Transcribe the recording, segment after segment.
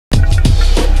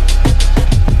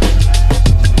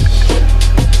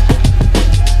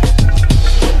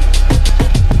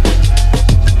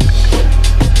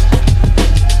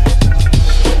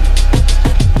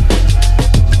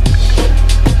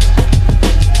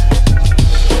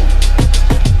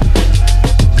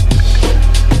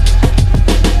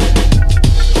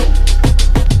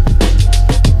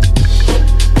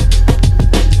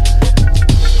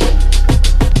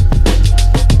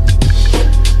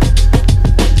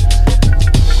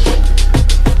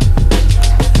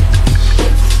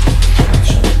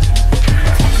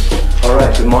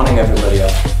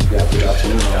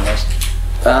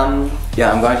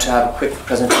I'm going to have a quick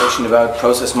presentation about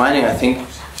process mining. I think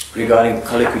regarding the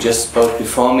colleague who just spoke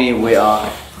before me, we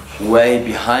are way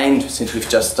behind since we've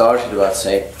just started about,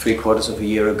 say, 3/4 of a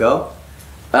year ago.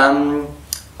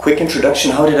 Quick introduction,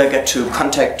 how did I get to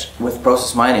contact with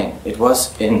process mining? It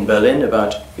was in Berlin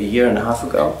about a year and a half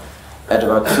ago, at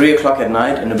about 3 o'clock at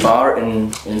night in a bar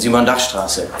in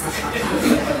Simon-Dach-Straße.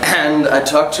 And I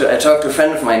talked to a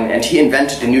friend of mine, and he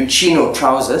invented a new chino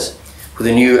trousers with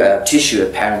a new tissue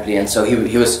apparently, and so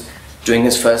he was doing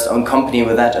his first own company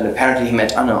with that, and apparently he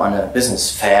met Anna on a business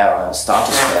fair or a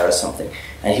starters fair or something,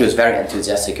 and he was very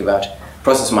enthusiastic about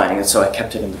process mining, and so I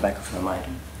kept it in the back of my mind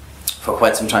for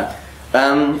quite some time.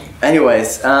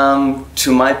 Anyways,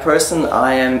 to my person,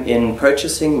 I am in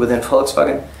purchasing within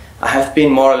Volkswagen. I have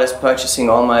been more or less purchasing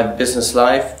all my business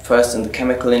life, first in the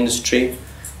chemical industry,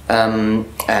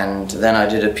 and then I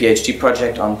did a PhD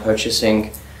project on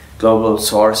purchasing, global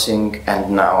sourcing,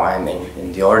 and now I'm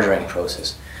in the ordering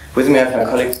process. With me I have my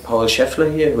colleague Paul Scheffler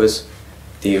here, who is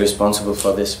the responsible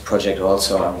for this project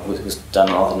also, who's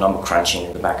done all the number crunching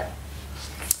in the back.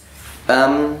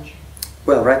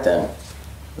 Well, right then,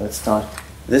 let's start.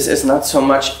 This is not so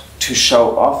much to show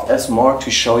off as more to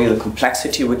show you the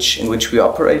complexity in which we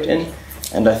operate in,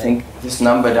 and I think this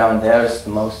number down there is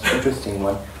the most interesting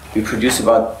one. We produce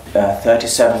about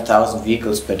 37,000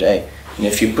 vehicles per day, and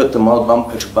if you put them all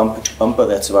bumper to bumper to bumper,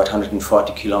 that's about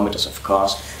 140 kilometers of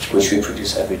cars, which we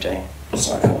produce every day.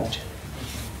 Sorry for that.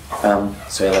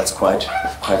 So yeah, that's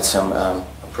quite some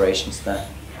operations there.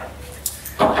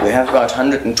 We have about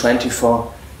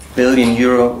 124 billion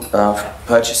euro of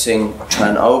purchasing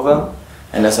turnover,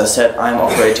 and as I said, I'm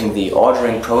operating the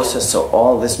ordering process, so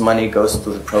all this money goes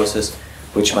through the process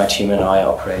which my team and I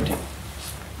are operating.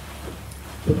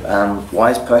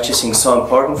 Why is purchasing so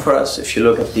important for us? If you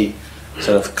look at the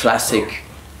sort of classic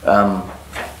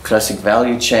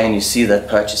value chain, you see that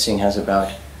purchasing has about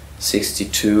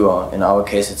 62, or in our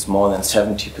case it's more than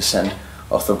 70%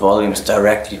 of the volumes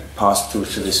directly passed through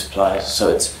to the suppliers. So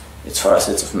it's for us,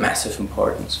 it's of massive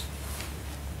importance.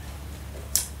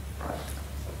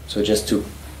 So just to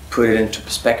put it into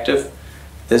perspective,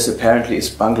 this apparently is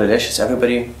Bangladesh. Has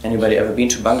anybody ever been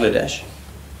to Bangladesh?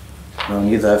 No,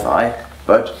 neither have I.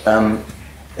 But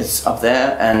it's up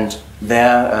there, and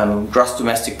their gross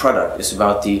domestic product is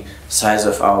about the size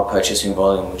of our purchasing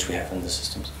volume which we have in the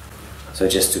systems. So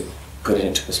just to put it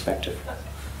into perspective.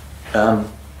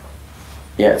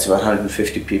 Yeah, it's about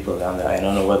 150 people down there. I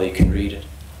don't know whether you can read it.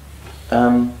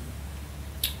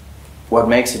 What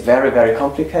makes it very, very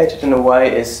complicated in a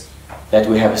way is that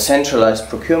we have a centralized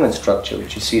procurement structure,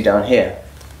 which you see down here,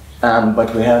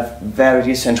 but we have very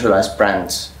decentralized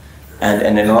brands,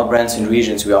 and in all brands and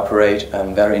regions we operate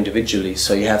very individually.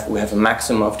 So we have a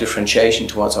maximum of differentiation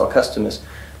towards our customers,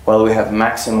 while we have a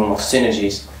maximum of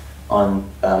synergies on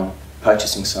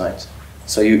purchasing sides.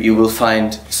 So you will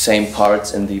find same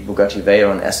parts in the Bugatti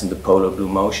Veyron as in the Polo Blue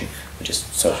Motion, which is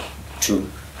sort of two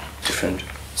different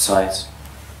sides.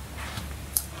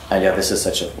 And yeah, this is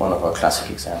one of our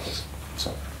classic examples.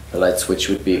 So the light switch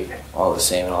would be all the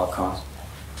same in all cars.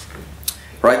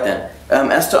 Right then,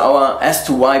 as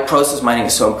to why process mining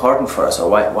is so important for us, or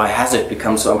why has it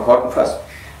become so important for us?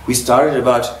 We started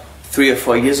about 3 or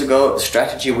 4 years ago a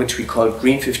strategy which we called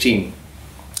Green 15.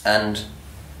 And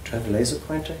do I have a laser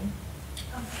pointer here?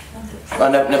 Oh,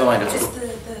 never mind. It's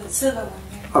the silver one.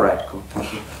 Yeah. All right, cool,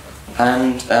 thank you.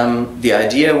 And the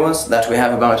idea was that we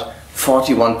have about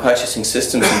 41 purchasing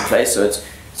systems in place, so it's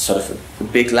sort of a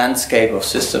big landscape of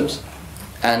systems,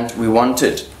 and we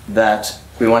wanted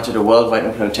a worldwide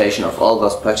implementation of all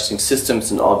those purchasing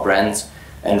systems in all brands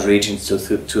and regions till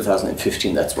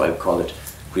 2015. That's why we call it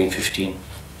Green 15,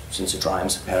 since it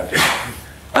rhymes apparently.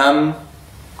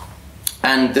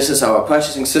 And this is our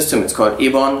purchasing system. It's called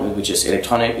EBON, which is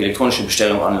elektronische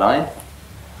Bestellung online,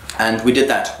 and we did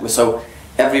that. So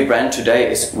every brand today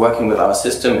is working with our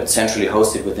system. It's centrally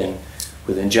hosted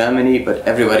within Germany, but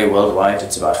everybody worldwide,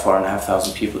 it's about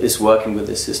 4,500 people, is working with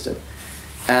this system.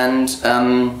 And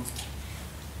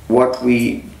what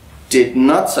we did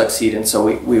not succeed in, so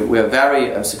we are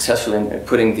very successful in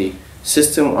putting the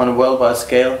system on a worldwide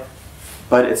scale,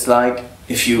 but it's like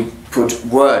if you put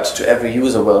Word to every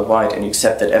user worldwide and you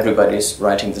accept that everybody is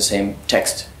writing the same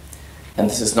text. And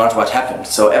this is not what happened.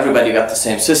 So everybody got the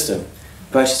same system,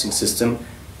 purchasing system,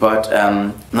 but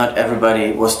not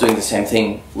everybody was doing the same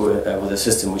thing with the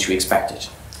system which we expected.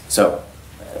 So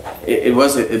it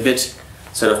was a bit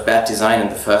sort of bad design in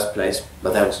the first place,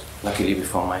 but that was luckily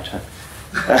before my time.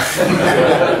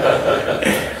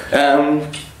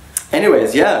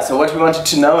 Anyways, yeah, so what we wanted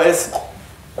to know is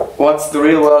what's the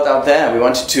real world out there. We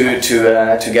wanted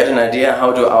to get an idea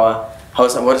how do our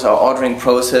what is our ordering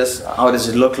process? How does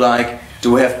it look like?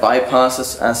 Do we have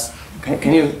bypasses?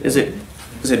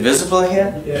 Is it visible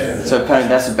here? Yeah. So apparently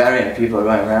that's a barrier and people are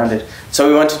going around it. So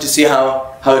we wanted to see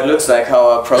how it looks like, how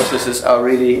our processes are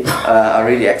really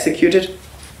executed.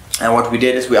 And what we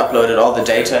did is we uploaded all the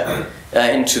data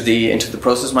into the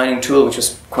process mining tool, which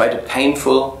was quite a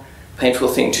painful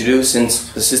thing to do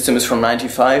since the system is from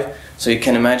 '95. So you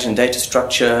can imagine data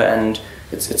structure, and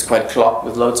it's quite clogged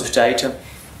with loads of data.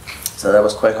 So that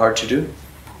was quite hard to do.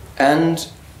 And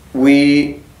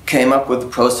we came up with a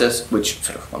process which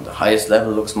sort of on the highest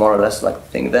level looks more or less like the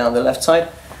thing there on the left side.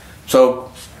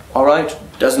 So, all right,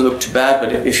 doesn't look too bad,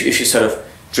 but if you sort of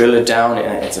drill it down,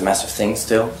 it's a massive thing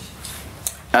still.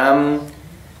 And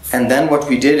then what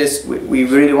we did is we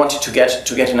really wanted to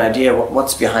get an idea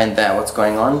what's behind there, what's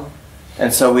going on.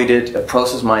 And so we did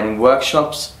process mining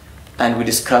workshops, and we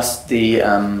discussed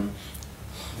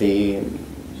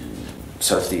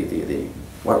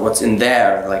what's in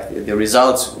there, like the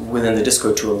results within the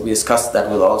Disco tool. We discussed that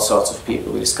with all sorts of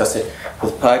people. We discussed it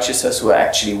with purchasers who are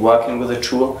actually working with the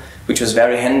tool, which was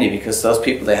very handy because those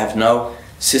people, they have no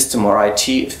system or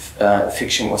IT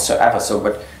fiction whatsoever.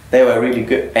 But they were really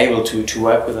able to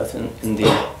work with us in the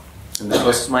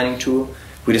process mining tool.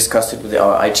 We discussed it with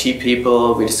our IT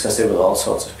people. We discussed it with all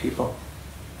sorts of people,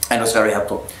 and it was very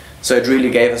helpful. So it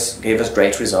really gave us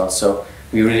great results. So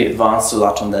we really advanced a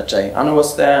lot on that day. Anna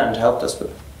was there and helped us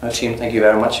with her team. Thank you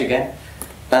very much again.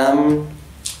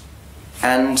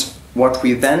 And what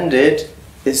we then did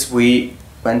is we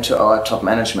went to our top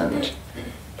management.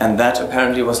 And that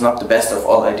apparently was not the best of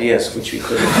all ideas which we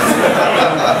could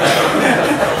have.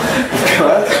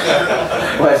 Because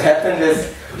what happened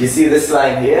is, you see this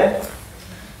line here?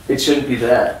 It shouldn't be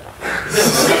there.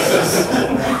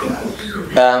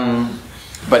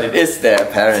 But it is there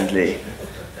apparently.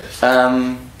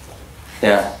 Yeah.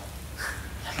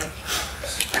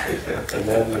 And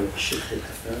then you should take the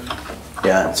phone.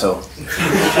 Yeah, so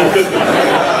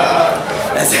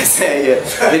as I say,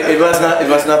 it was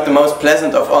not the most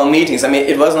pleasant of all meetings. I mean,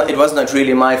 it was not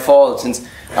really my fault, since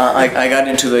I got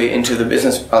into the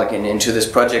business, into this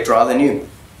project rather new.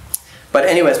 But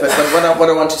anyways, but what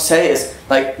I want to say is,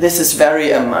 like, this is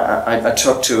very. I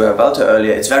talked to Walter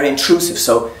earlier. It's very intrusive.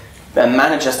 So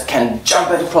managers can jump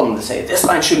at a problem to say this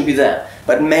line shouldn't be there,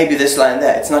 but maybe this line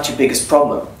there. It's not your biggest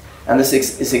problem. And this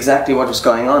is exactly what is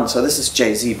going on. So this is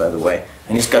Jay-Z, by the way,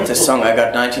 and he's got this song, I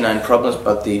got 99 problems,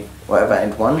 but the whatever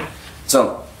ain't one.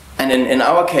 So, and in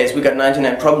our case, we got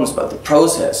 99 problems, but the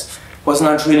process was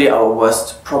not really our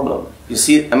worst problem. You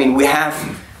see, I mean, we have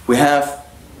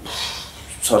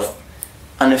sort of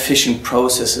inefficient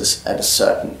processes at a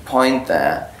certain point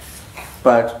there,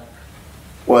 but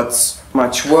what's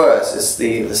much worse is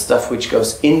the stuff which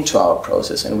goes into our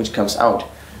process and which comes out.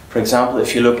 For example,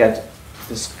 if you look at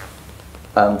this.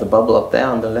 The bubble up there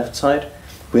on the left side,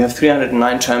 we have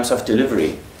 309 terms of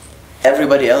delivery.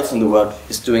 Everybody else in the world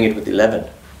is doing it with 11.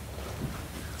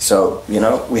 So, you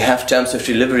know, we have terms of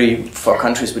delivery for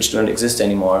countries which don't exist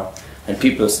anymore, and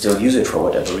people still use it for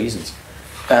whatever reasons.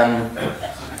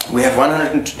 We have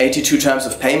 182 terms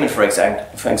of payment, for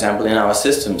example, in our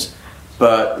systems,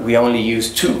 but we only use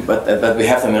 2, but we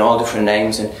have them in all different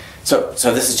names. And so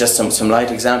this is just some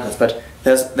light examples, but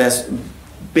there's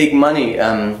big money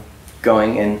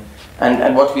going in,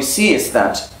 and what we see is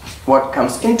that what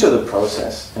comes into the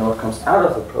process and what comes out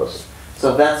of the process.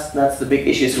 So that's the big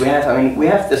issues we have. I mean, we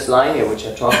have this line here which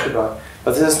I talked about,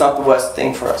 but this is not the worst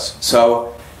thing for us.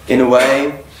 So in a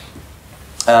way,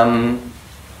 in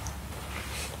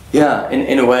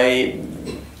a way,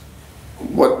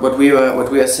 what we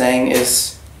are saying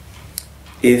is,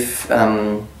 if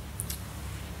how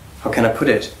can I put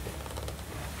it?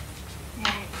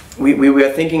 We were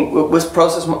thinking, with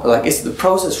process, like, is the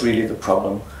process really the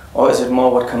problem, or is it more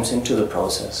what comes into the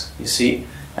process? You see,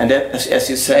 and that, as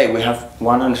you say, we have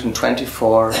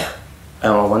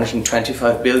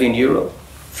 125 billion euro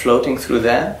floating through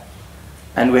there,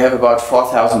 and we have about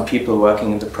 4,000 people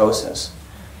working in the process.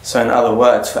 So in other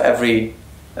words, for every,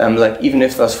 even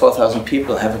if those 4,000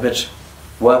 people have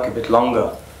work a bit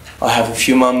longer, or have a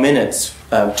few more minutes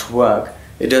to work,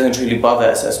 it doesn't really bother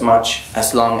us as much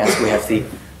as long as we have the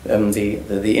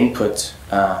input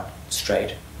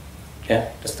straight. Yeah,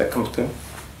 does that come through?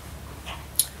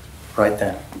 Right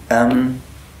then.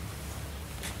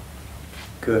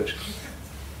 Good.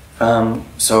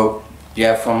 So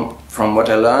yeah, from what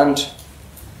I learned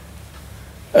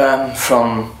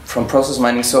from process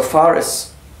mining so far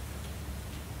is,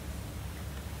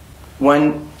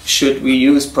 when should we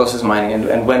use process mining,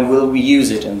 and when will we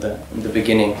use it in the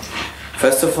beginning?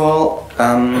 First of all,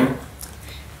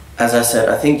 as I said,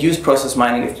 I think use process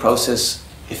mining if process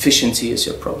efficiency is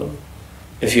your problem.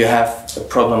 If you have a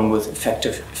problem with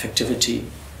effectivity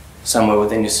somewhere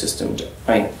within your system,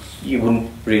 I mean, you wouldn't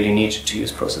really need to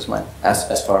use process mining,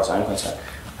 as far as I'm concerned.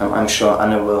 I'm sure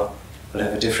Anna will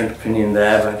have a different opinion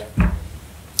there,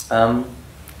 but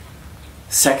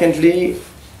secondly,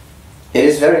 it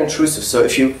is very intrusive. So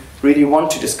if you really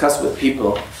want to discuss with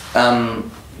people,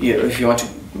 if you want to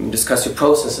discuss your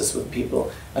processes with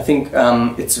people, I think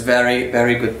it's a very,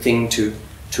 very good thing to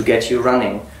get you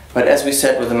running. But as we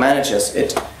said with the managers,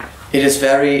 it is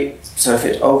very sort of,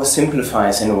 it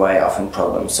oversimplifies in a way often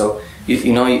problems. So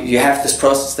you know, you have this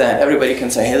process there, and everybody can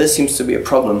say, hey, this seems to be a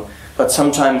problem. But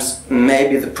sometimes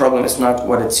maybe the problem is not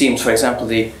what it seems. For example,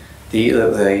 the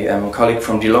colleague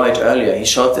from Deloitte earlier, he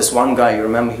showed this one guy. You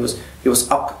remember, he was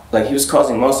up, like he was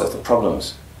causing most of the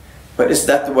problems. But is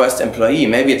that the worst employee?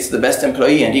 Maybe it's the best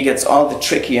employee, and he gets all the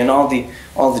tricky and all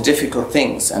the difficult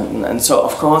things. And so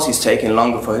of course he's taking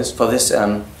longer for his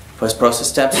process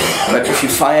steps. But if you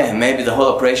fire him, maybe the whole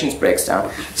operations breaks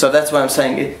down. So that's why I'm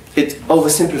saying it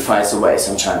oversimplifies the way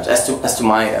sometimes, as to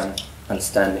my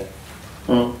understanding.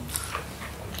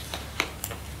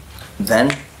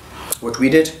 Then, what we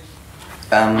did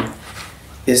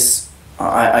is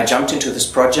I jumped into this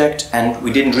project, and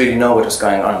we didn't really know what was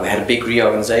going on. We had a big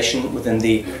reorganization within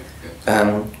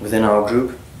our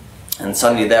group, and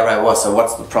suddenly there I was. So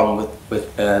what's the problem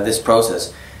with this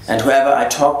process? And whoever I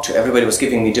talked to, everybody was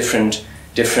giving me different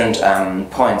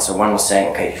points. So one was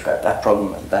saying, okay, you've got that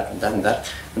problem and that and that and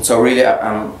that. And so really,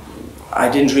 I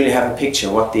didn't really have a picture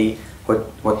what the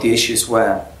issues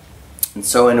were. And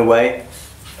so in a way,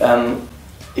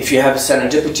 if you have a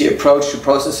serendipity approach to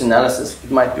process analysis,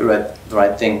 it might be the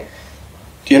right thing.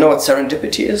 Do you know what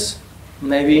serendipity is?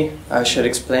 Maybe I should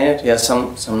explain it. Yeah,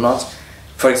 some not.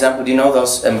 For example, do you know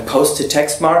those post-it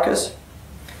text markers?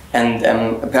 And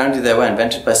apparently they were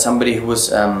invented by somebody who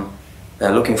was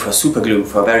looking for super glue,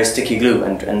 for very sticky glue.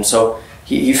 And so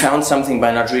he found something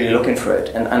by not really looking for it.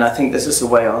 And I think this is a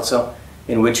way also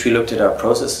in which we looked at our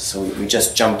processes. So we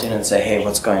just jumped in and say, hey,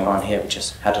 what's going on here? We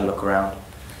just had to look around.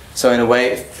 So in a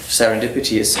way, if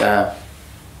serendipity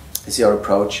is your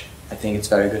approach, I think it's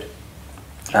very good.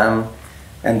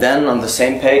 And then on the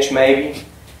same page, maybe,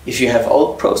 if you have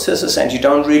old processes and you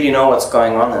don't really know what's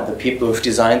going on, and the people who've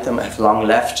designed them have long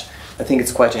left, I think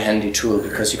it's quite a handy tool,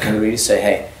 because you can really say,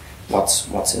 hey,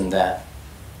 what's in there?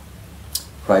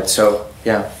 Right, so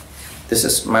yeah, this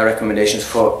is my recommendations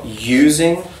for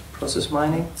using process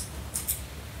mining.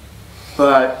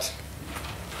 But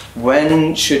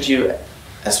when should you,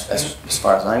 as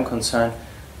far as I'm concerned,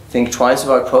 think twice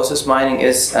about process mining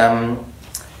is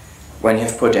when you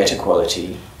have poor data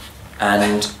quality.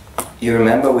 And you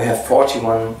remember we have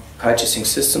 41 purchasing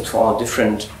systems for all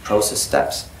different process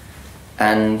steps.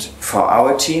 And for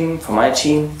our team, for my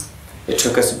team, it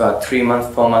took us about 3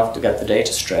 months, 4 months to get the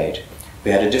data straight. We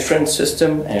had a different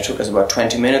system, and it took us about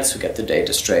 20 minutes to get the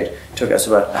data straight. It took us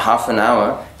about half an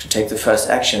hour to take the first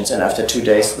actions, and after 2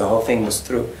 days the whole thing was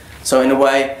through. So in a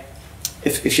way,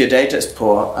 if your data is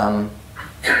poor,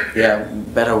 yeah,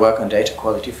 better work on data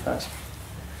quality first.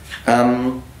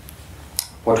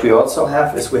 What we also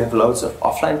have is we have loads of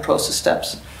offline process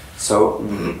steps. So,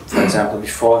 for example,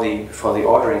 before the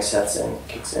ordering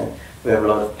kicks in, we have a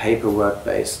lot of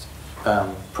paperwork-based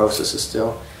processes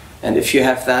still. And if you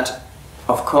have that,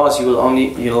 of course, you'll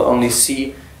only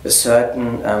see a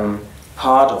certain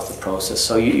part of the process.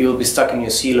 So you'll be stuck in your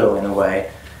silo in a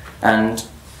way. And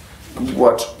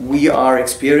what we are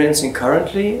experiencing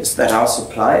currently is that our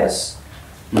suppliers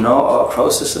know our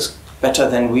processes better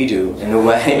than we do in a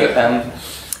way.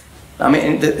 I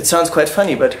mean, it sounds quite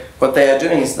funny, but what they are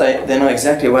doing is they know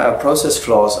exactly where our process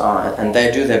flaws are, and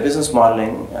they do their business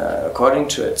modeling according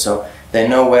to it. So they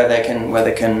know where they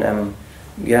can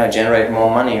generate more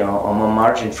money or more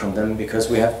margin from them, because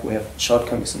we have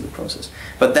shortcomings in the process.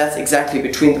 But that's exactly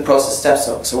between the process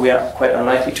steps, so we are quite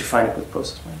unlikely to find it with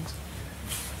process minings.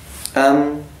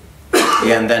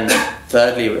 Yeah, and then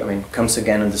thirdly, I mean, comes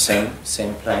again in the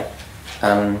same play.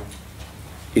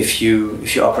 If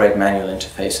you operate manual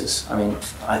interfaces, I mean,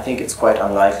 I think it's quite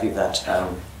unlikely that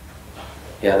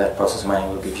that process mining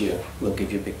will give you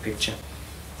a big picture.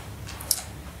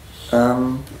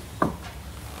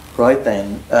 Right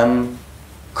then,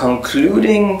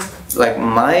 concluding, like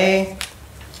my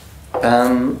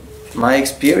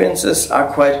experiences are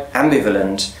quite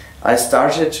ambivalent. I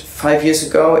started 5 years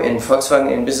ago in Volkswagen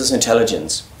in business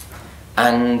intelligence.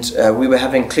 And we were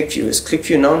having ClickView. Is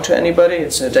ClickView known to anybody?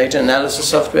 It's a data analysis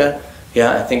software.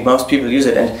 Yeah, I think most people use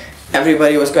it. And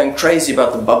everybody was going crazy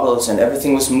about the bubbles, and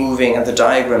everything was moving, and the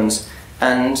diagrams.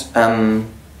 And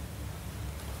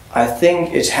I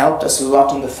think it helped us a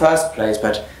lot in the first place,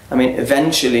 but I mean,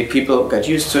 eventually people got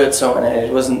used to it, so and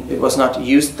it was not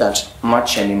used that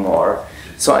much anymore.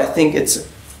 So I think it's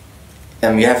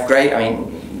you have great. I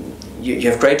mean, you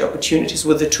have great opportunities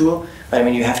with the tool, but I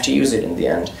mean, you have to use it in the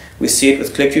end. We see it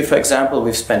with ClickView, for example.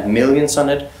 We've spent millions on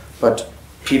it, but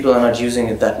people are not using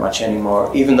it that much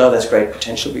anymore, even though there's great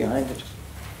potential behind it.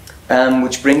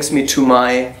 Which brings me to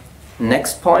my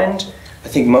next point. I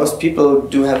think most people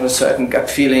do have a certain gut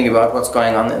feeling about what's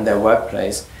going on in their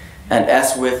workplace. And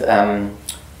as with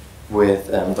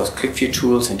those ClickView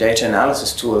tools and data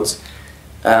analysis tools,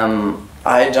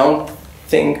 I don't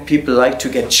think people like to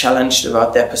get challenged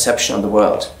about their perception of the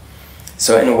world.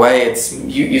 So in a way, it's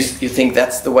you think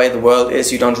that's the way the world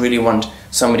is. You don't really want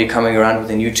somebody coming around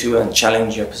with a new tool and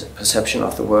challenge your perception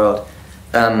of the world.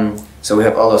 So we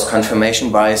have all those confirmation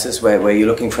biases where you're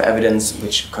looking for evidence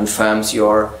which confirms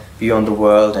your view on the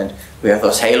world, and we have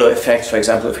those halo effects. For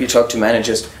example, if you talk to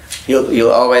managers,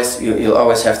 you'll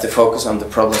always have to focus on the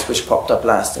problems which popped up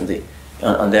last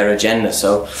on their agenda.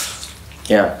 So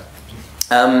yeah,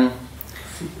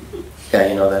 yeah,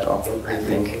 you know that all, I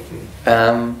think.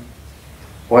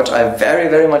 What I very,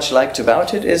 very much liked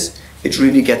about it is it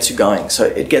really gets you going. So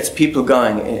it gets people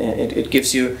going. It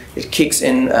kicks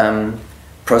in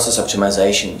process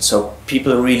optimization. So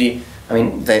people really, I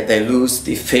mean, they lose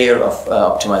the fear of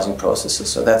optimizing processes.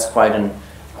 So that's quite an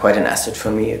asset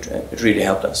for me. It really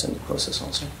helped us in the process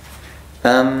also.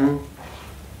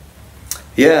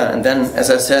 Yeah, and then as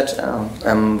I said,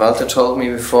 Walter told me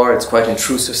before, it's quite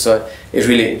intrusive. So it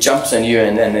really jumps on you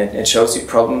and it shows you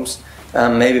problems.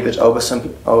 Maybe a bit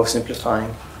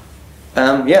oversimplifying.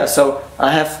 Yeah, so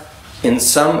I have in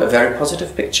sum a very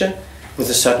positive picture with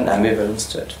a certain ambivalence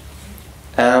to it.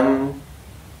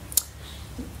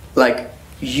 Like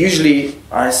usually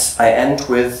I end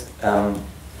with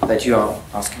that you are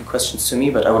asking questions to me,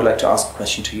 but I would like to ask a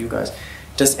question to you guys.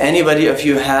 Does anybody of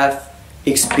you have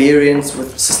experience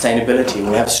with sustainability?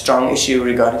 We have a strong issue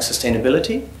regarding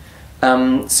sustainability.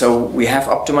 So we have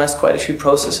optimized quite a few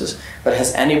processes, but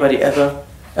has anybody ever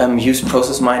used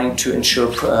process mining to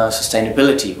ensure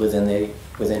sustainability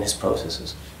within his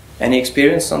processes? Any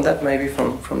experience on that, maybe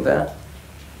from there?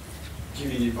 Do you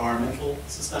mean environmental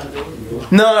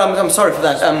sustainability? No, I'm sorry for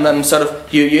that. Sort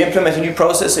of you implement a new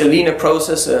process, a leaner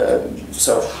process, a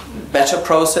sort of better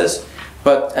process,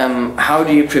 but how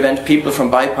do you prevent people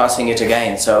from bypassing it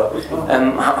again? So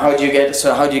how do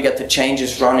you get the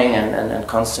changes running and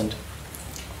constant?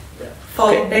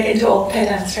 Falling back into old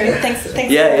patterns, right? Thanks.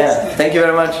 Yeah. Thank you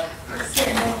very much.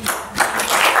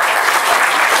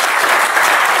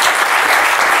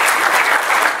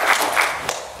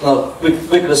 Well,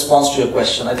 quick response to your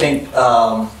question. I think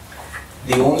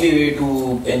the only way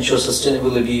to ensure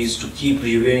sustainability is to keep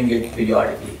reviewing it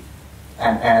periodically,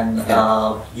 and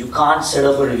you can't set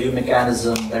up a review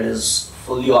mechanism that is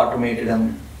fully automated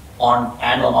and on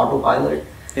autopilot.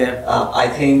 Yeah. I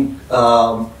think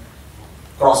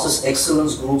process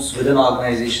excellence groups within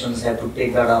organizations have to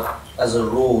take that up as a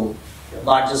role,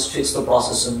 not just fix the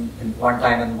process in one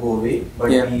time and go away, but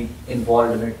be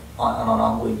involved in it on an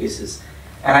ongoing basis.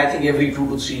 And I think every 2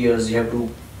 to 3 years you have to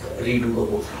redo the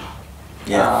whole thing.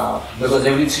 Yeah. Because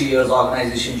every 3 years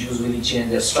organizations usually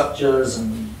change their structures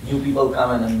and new people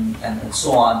come in and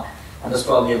so on. And that's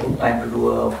probably a good time to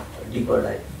do a deeper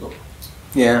dive.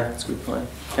 Yeah, that's a good point.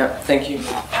 Yeah, thank you.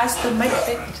 Ask the mic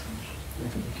bit.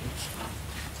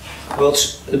 Well,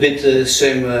 it's a bit the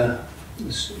same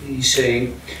as he's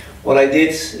saying. What I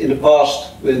did in the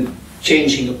past when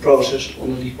changing a process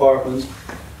on a department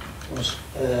was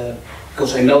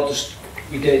because I noticed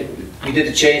we did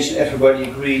a change and everybody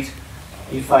agreed.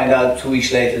 You find out 2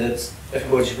 weeks later that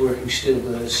everybody's working still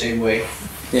the same way.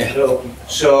 Yeah.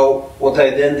 So what I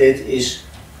then did is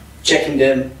checking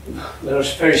them. That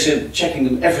was very simple. Checking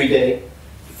them every day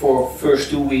for first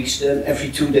 2 weeks, then every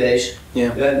 2 days,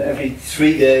 then every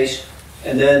 3 days,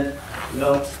 and then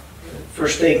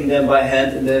first taking them by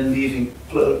hand and then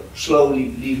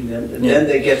slowly leaving them, and then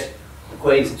they get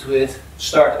acquainted with it,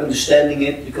 start understanding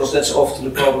it, because that's often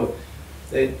the problem.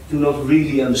 They do not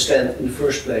really understand in the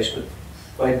first place, but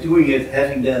by doing it,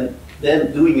 having them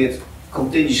then doing it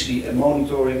continuously and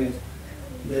monitoring it,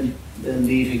 then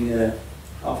leaving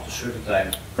after a certain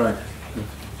time. Right.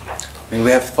 I mean,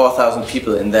 we have 4,000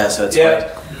 people in there, so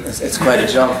it's quite a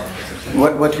job.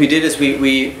 What we did is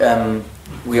we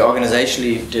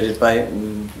organizationally did it by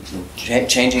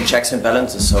changing checks and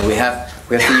balances. So we have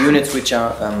the units which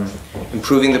are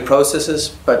improving the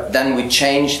processes, but then we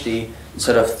change the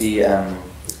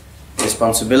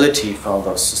responsibility for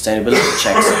those sustainability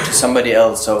checks to somebody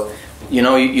else. So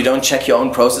you don't check your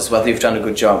own process whether you've done a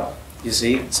good job. You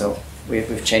see, so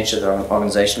we've changed it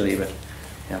organizationally, but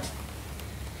yeah.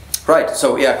 Right.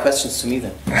 So yeah, questions to me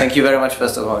then. Thank you very much,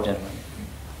 first of all, gentlemen.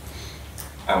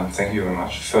 Thank you very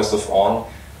much. First of all,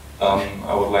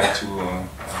 I would like to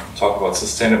talk about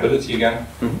sustainability again.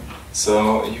 Mm-hmm.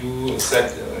 So you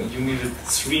said you needed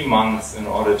 3 months in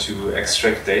order to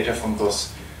extract data from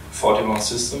those 41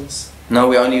 systems. No,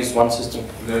 we only used one system.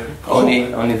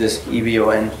 Only this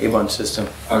EBON system.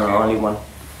 Okay. Only one.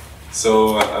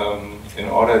 So in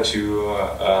order to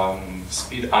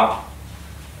speed up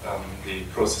the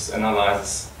process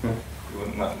analysis, you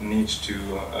would not need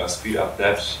to speed up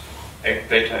that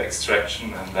data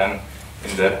extraction, and then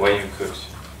in that way you could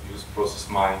use process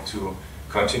mining to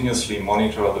continuously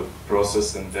monitor the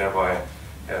process and thereby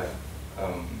have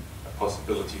a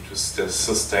possibility to still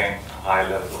sustain a high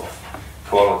level of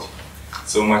quality.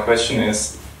 So my question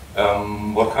is,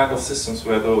 what kind of systems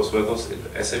were those? Were those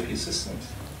SAP systems?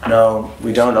 No,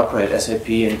 we don't operate SAP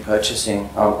in purchasing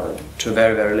to a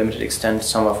very, very limited extent.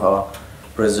 Some of our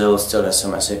Brazil still has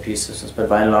some SAP systems, but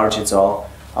by and large it's all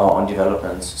our own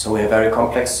developments. So we have very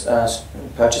complex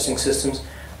purchasing systems,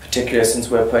 particularly since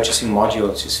we're purchasing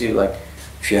modules. You see, like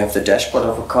if you have the dashboard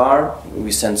of a car,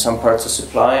 we send some parts to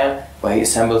supplier, where he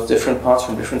assembles different parts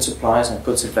from different suppliers and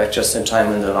puts it back just in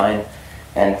time in the line.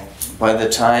 And by the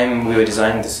time we were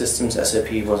designing the systems,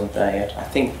 SAP wasn't there yet. I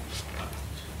think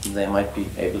they might be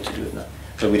able to do it now,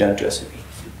 but we don't do SAP.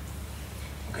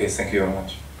 Okay, thank you very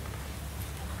much.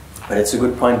 But it's a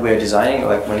good point. We are designing,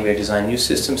 like when we design new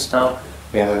systems now,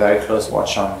 we have a very close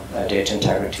watch on data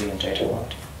integrity and data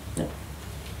quality.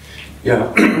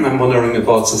 Yeah, I'm wondering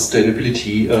about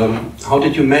sustainability. How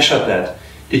did you measure that?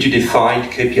 Did you define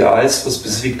KPIs for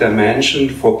specific dimension,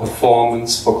 for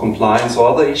performance, for compliance, or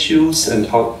other issues? And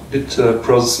how did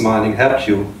process mining help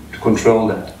you to control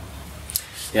that?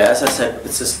 Yeah, as I said,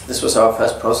 this was our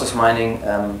first process mining,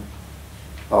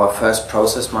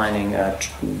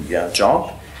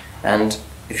 job. And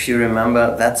if you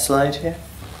remember that slide here,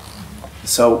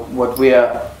 so what we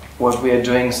are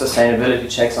doing sustainability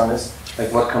checks on is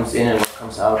like what comes in and what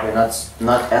comes out. We're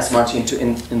not as much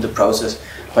in the process,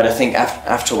 but I think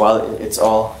after a while it's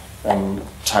all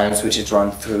times which it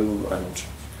run through, and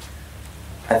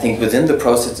I think within the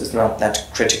process it's not that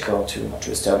critical to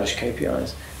establish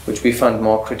KPIs. Which we found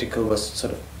more critical was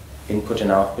sort of input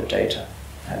and output data,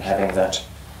 and having that,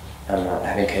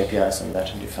 having KPIs on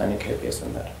that and defining KPIs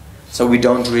on that. So we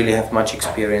don't really have much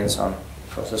experience on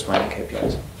process mining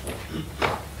KPIs.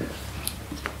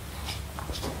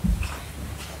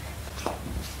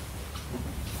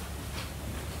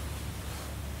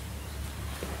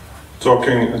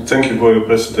 Thank you for your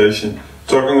presentation.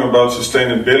 Talking about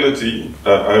sustainability,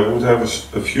 I would have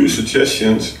a few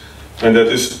suggestions, and that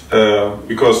is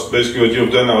because basically what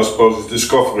you've done now is process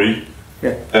discovery,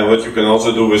 and what you can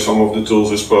also do with some of the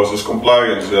tools is process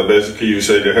compliance. Basically, you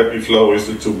say the happy flow is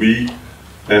the to be,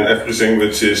 and everything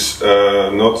which is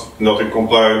not in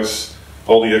compliance,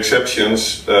 all the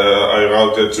exceptions, I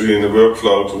route that in the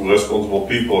workflow to responsible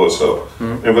people or so.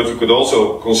 And what you could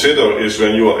also consider is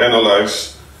when you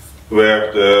analyze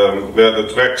where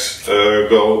the tracks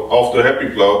go off the happy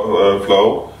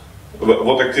flow,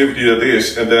 what activity that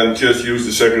is, and then just use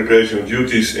the segregation of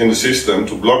duties in the system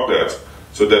to block that,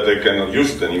 so that they cannot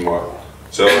use it anymore.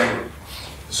 So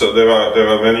there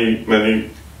are many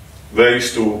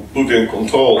ways to put in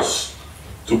controls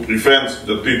to prevent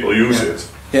that people use it.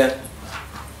 Yeah.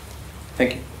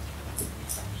 Thank you.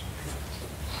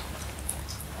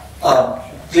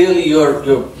 Clearly, you're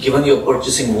given your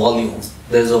purchasing volume.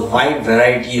 There's a wide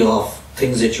variety of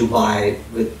things that you buy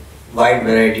with wide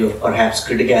variety of perhaps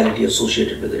criticality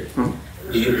associated with it.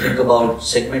 Did you think about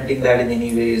segmenting that in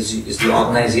any ways? Is the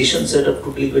organization set up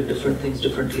to deal with different things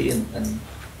differently, and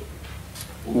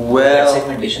well, that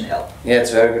segmentation help? Yeah,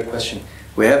 it's a very good question.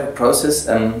 We have a process.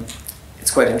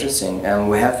 It's quite interesting.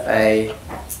 We have a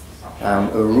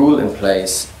rule in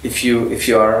place. If you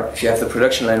have the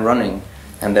production line running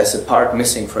and there's a part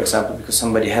missing, for example, because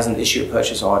somebody hasn't issued a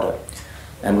purchase order,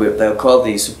 and they'll call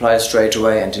the supplier straight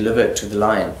away and deliver it to the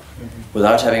line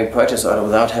without having a purchase order,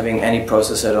 without having any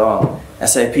process at all.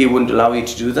 SAP wouldn't allow you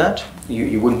to do that.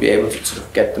 You wouldn't be able to sort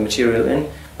of get the material in,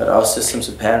 but our systems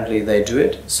apparently they do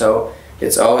it. So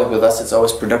it's always with us. It's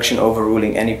always production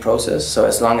overruling any process. So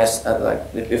as long as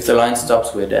if the line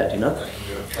stops, we're dead.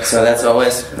 So that's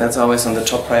always on the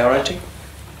top priority.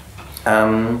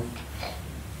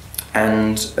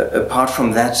 And apart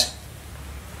from that,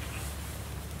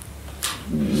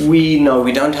 we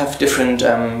don't have different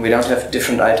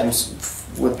items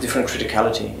with different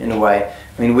criticality in a way.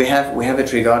 I mean, we have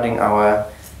it regarding our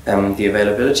the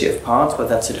availability of parts, but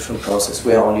that's a different process.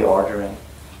 We are only ordering.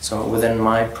 So within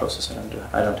my process, I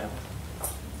don't have it.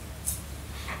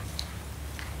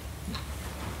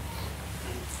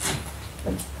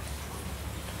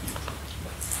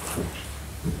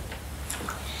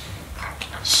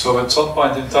 So at some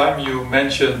point in time you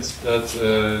mentioned that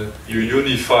you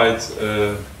unified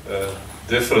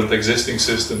different existing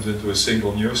systems into a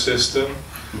single new system,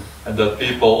 and that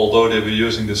people, although they were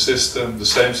using the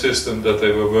same system, that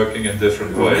they were working in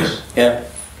different ways. Yeah.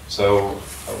 So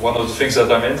one of the things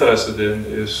that I'm interested in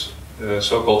is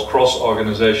so-called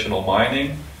cross-organizational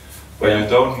mining, where you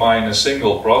don't mine a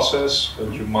single process,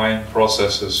 but you mine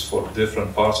processes for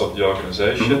different parts of the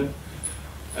organization,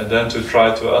 and then to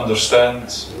try to understand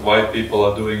why people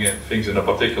are doing things in a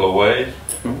particular way,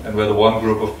 and whether one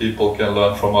group of people can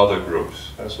learn from other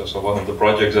groups. So one of the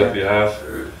projects that we have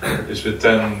is with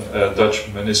 10 Dutch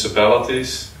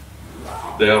municipalities.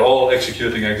 They are all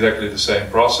executing exactly the same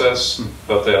process,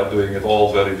 but they are doing it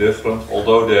all very different,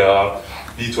 although they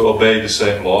need to obey the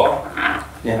same law.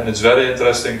 And it's very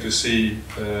interesting to see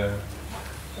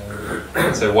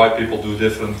let's say, why people do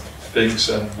different things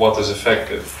and what is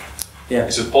effective.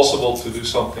 Is it possible to do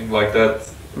something like that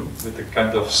with the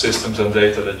kind of systems and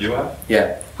data that you have?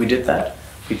 Yeah, we did that.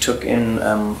 We took in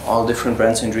all different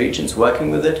brands and regions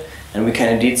working with it, and we can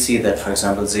indeed see that, for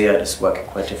example, Seat is working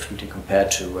quite differently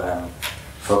compared to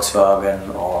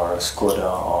Volkswagen or Skoda,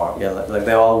 or like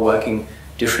they're all working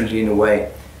differently in a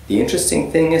way. The interesting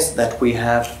thing is that we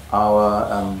have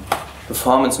our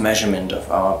performance measurement of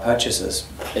our purchases.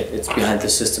 It's behind the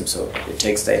system, so it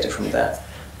takes data from there.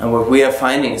 And what we are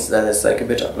finding is that it's like a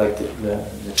bit like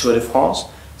the Tour de France.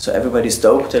 So everybody's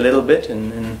doped a little bit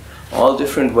in all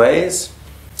different ways.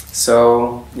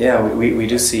 So yeah, we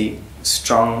do see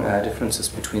strong differences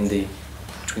between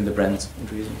the brands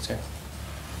and regions. Yeah.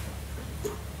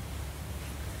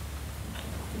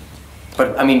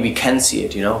 But I mean, we can see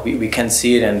it, you know, we can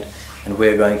see it, and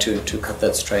we're going to cut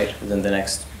that straight within the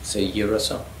next, say, year or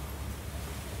so.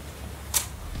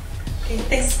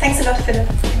 Okay, thanks a lot, Philipp.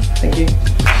 Thank you.